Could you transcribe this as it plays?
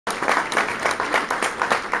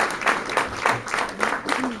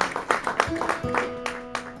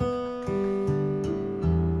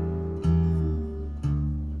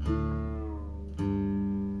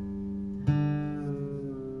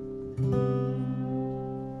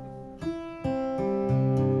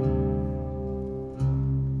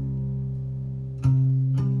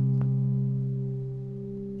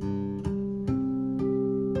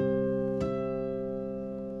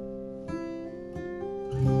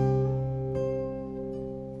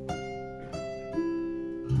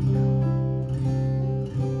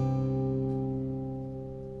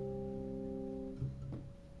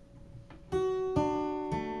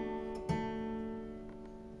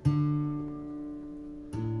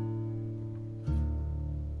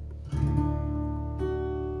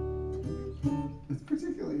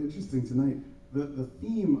particularly interesting tonight. The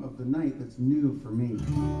theme of the night that's new for me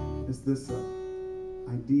is this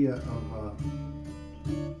idea of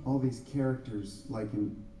all these characters, like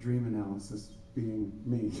in Dream Analysis, being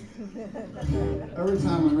me. Every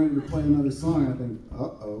time I'm ready to play another song, I think,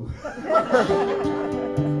 uh-oh.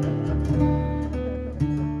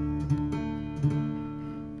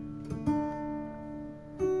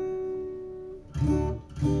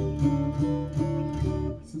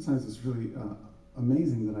 Sometimes it's really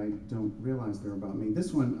amazing that I don't realize they're about me.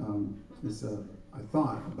 This one is, I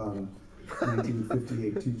thought, about a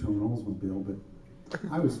 1958 two-tone Oldsmobile, but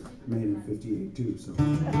I was made in 58 too, so. Well,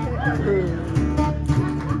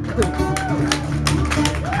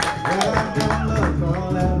 I don't look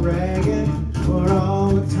all that ragged for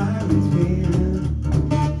all the time it's been,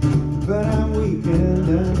 but I'm weakened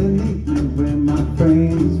underneath me when my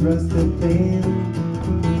frame's rusted thin.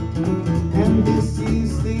 And this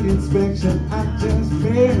year's state inspection I just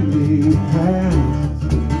barely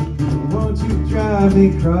passed. Won't you drive me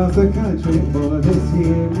across the country, boy, this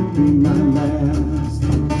year will be my last.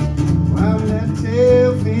 I'm that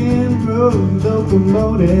tail-fin road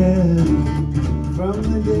locomotive from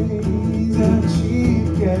the days of cheap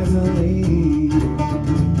gasoline,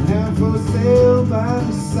 now for sale by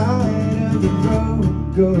the side of the road,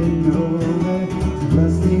 going nowhere,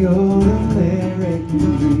 rusty old American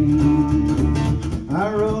dream. I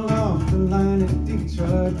rolled off the line at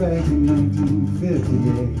Detroit back in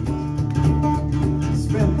 1958.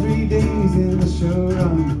 Spent 3 days in the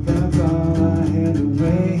showroom, that's all I had to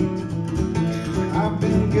wait. I've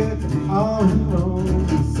been good all alone,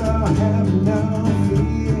 so I have no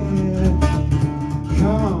fear.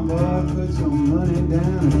 Come on, boy, put your money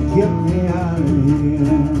down and get me out of here.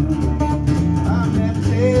 I'm that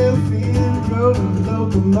tail-fin road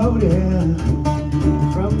locomotive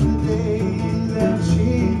from the days of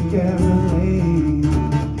cheap gasoline,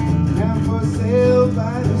 now for sale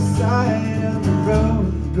by the side of the road,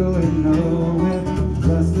 going nowhere,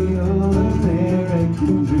 rusty old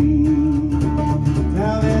American dream.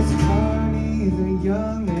 Now this car needs a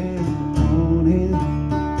young man on it,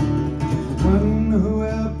 one who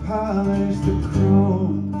will polish the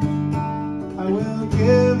chrome. I will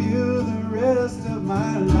give you the rest of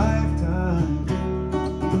my lifetime.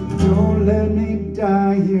 Don't let me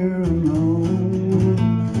die here alone.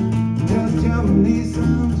 Just jump me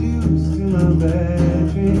some juice to my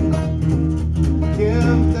battery.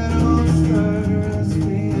 Give that old starter a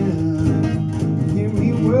spin. Give me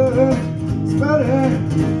work, sputter,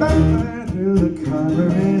 fire through the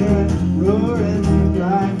carburetor, roaring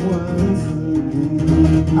like once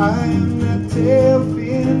again. I